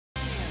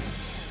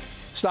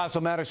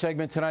Stossel Matter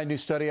segment tonight. New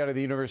study out of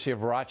the University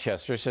of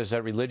Rochester says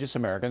that religious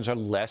Americans are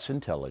less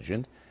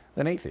intelligent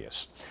than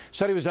atheists.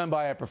 Study was done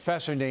by a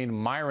professor named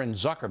Myron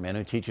Zuckerman,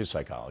 who teaches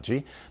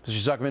psychology.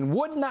 Mr. Zuckerman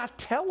would not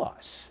tell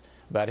us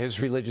about his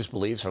religious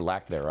beliefs or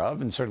lack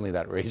thereof, and certainly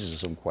that raises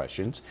some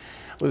questions.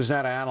 With us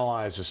now to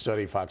analyze the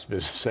study, Fox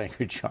Business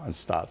anchor John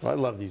Stossel. I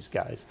love these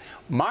guys.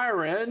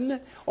 Myron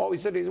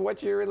always said,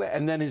 "What's your religion?"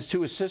 And then his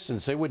two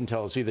assistants, they wouldn't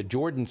tell us either,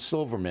 Jordan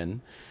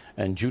Silverman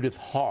and Judith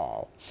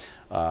Hall.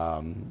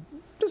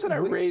 Doesn't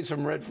that raise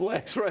some red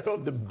flags right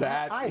off the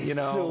bat? I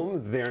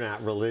assume they're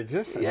not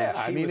religious. Yeah,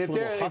 I mean, if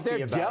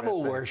they're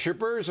devil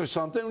worshippers or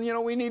something, you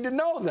know, we need to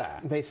know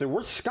that. They said,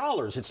 we're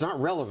scholars, it's not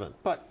relevant.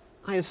 But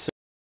I assume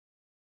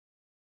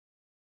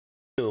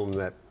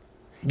that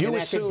you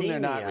assume they're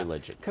not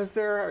religious. Because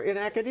they're in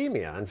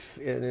academia.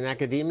 And in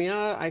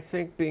academia, I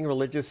think being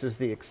religious is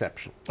the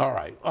exception. All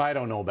right. I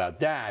don't know about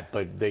that,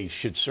 but they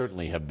should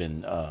certainly have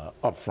been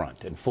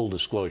upfront, and full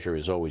disclosure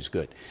is always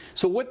good.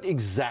 So what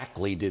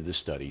exactly did the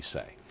study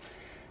say?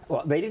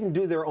 Well, they didn't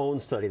do their own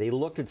study. They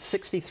looked at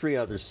 63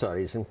 other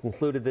studies and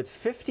concluded that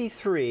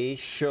 53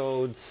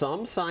 showed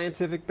some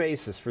scientific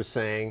basis for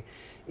saying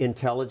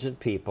intelligent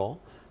people,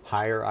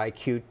 higher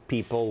IQ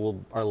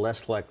people are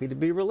less likely to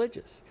be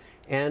religious.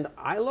 And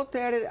I looked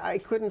at it, I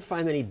couldn't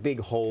find any big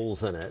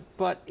holes in it,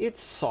 but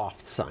it's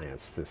soft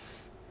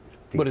science,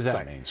 What does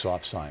that mean,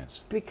 soft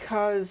science?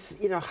 Because,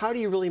 you know, how do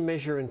you really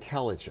measure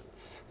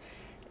intelligence?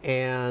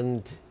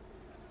 And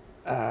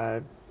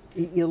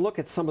you look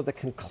at some of the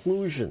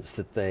conclusions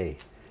that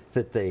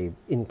they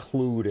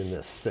include in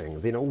this thing.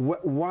 You know,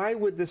 why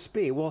would this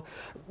be? Well,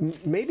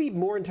 maybe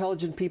more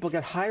intelligent people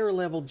get higher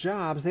level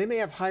jobs. They may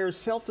have higher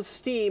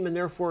self-esteem, and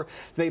therefore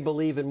they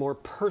believe in more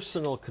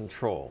personal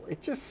control.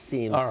 It just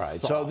seems all right.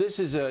 soft. So this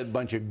is a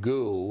bunch of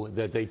goo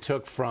that they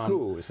took from.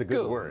 Goo is a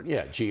good word.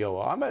 Yeah,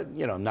 G-O.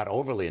 I'm not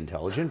overly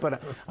intelligent,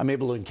 but I'm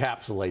able to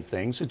encapsulate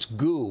things. It's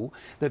goo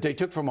that they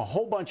took from a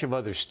whole bunch of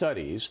other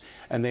studies,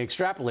 and they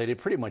extrapolated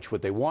pretty much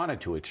what they wanted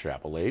to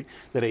extrapolate,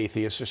 that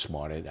atheists are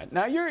smarter than that.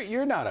 Now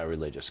you're not a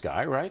religious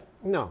guy, right?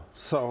 No.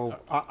 So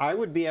I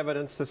would be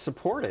evidence to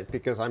support it,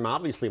 because I'm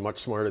obviously much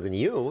smarter than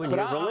you, and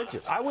you're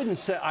religious. I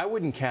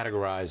wouldn't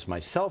categorize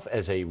myself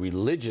as a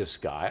religious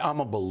guy.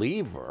 I'm a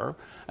believer,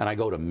 and I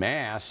go to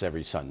Mass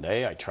every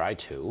Sunday. I try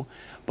to,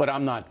 but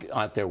I'm not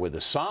out there with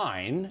a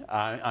sign.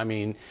 I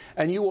mean,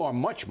 and you are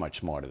much, much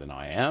smarter than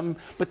I am,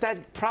 but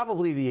that's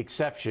probably the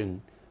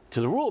exception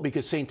to the rule,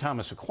 because St.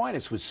 Thomas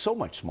Aquinas was so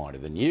much smarter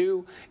than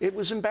you. It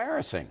was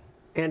embarrassing.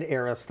 And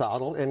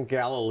Aristotle and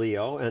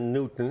Galileo and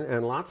Newton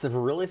and lots of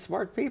really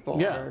smart people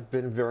have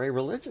been very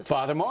religious.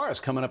 Father Morris,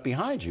 coming up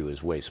behind you,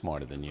 is way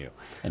smarter than you,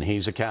 and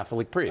he's a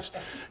Catholic priest.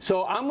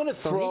 So I'm going to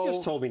throw... So he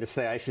just told me to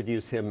say I should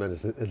use him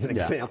as an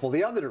example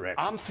the other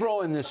direction. I'm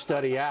throwing this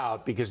study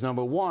out because,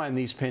 number one,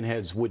 these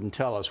pinheads wouldn't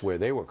tell us where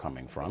they were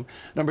coming from.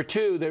 Number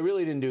two, they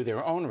really didn't do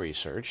their own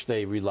research.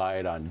 They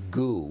relied on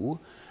goo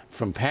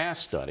from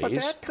past studies. But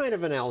that kind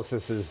of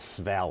analysis is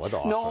valid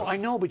often. No, I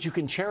know, but you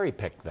can cherry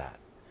pick that.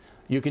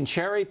 You can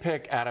cherry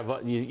pick out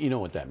of, you know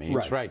what that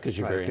means, right? Because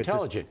you're very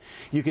intelligent.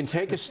 You can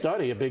take a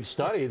study, a big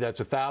study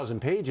that's 1,000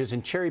 pages,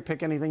 and cherry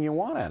pick anything you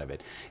want out of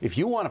it. If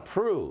you want to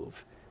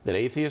prove that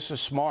atheists are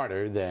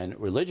smarter than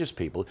religious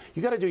people,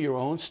 you got to do your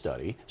own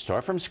study,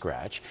 start from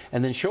scratch,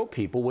 and then show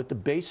people what the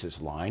basis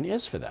line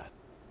is for that.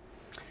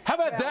 How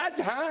about that,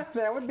 huh?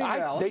 That would be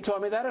valid. They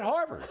taught me that at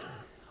Harvard.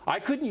 I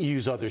couldn't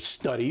use other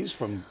studies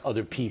from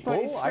other people.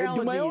 But it's I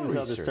do my own research.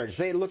 other studies.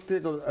 They looked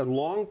at a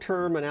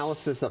long-term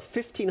analysis of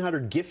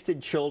 1,500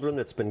 gifted children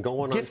that's been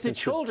going on since the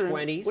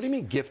 20s. What do you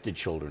mean gifted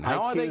children?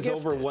 How are they gifted?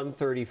 over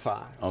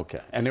 135.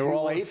 Okay. And they were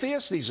all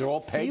atheists? These are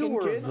all pagan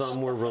kids? Fewer of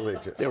them were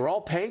religious. They were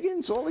all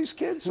pagans, all these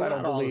kids? I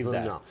don't believe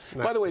that. No.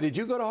 By the way, did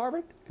you go to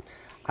Harvard?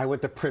 I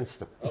went to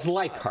Princeton. It's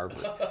like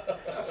Harvard.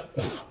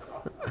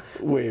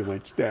 Way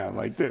much down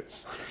like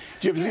this.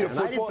 Did you ever see the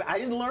football? I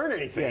didn't learn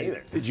anything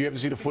either. Did you ever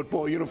see the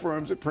football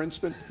uniforms at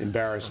Princeton?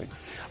 Embarrassing.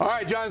 All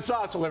right, John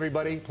Stossel,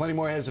 everybody. Plenty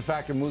more Heads of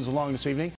Factor moves along this evening.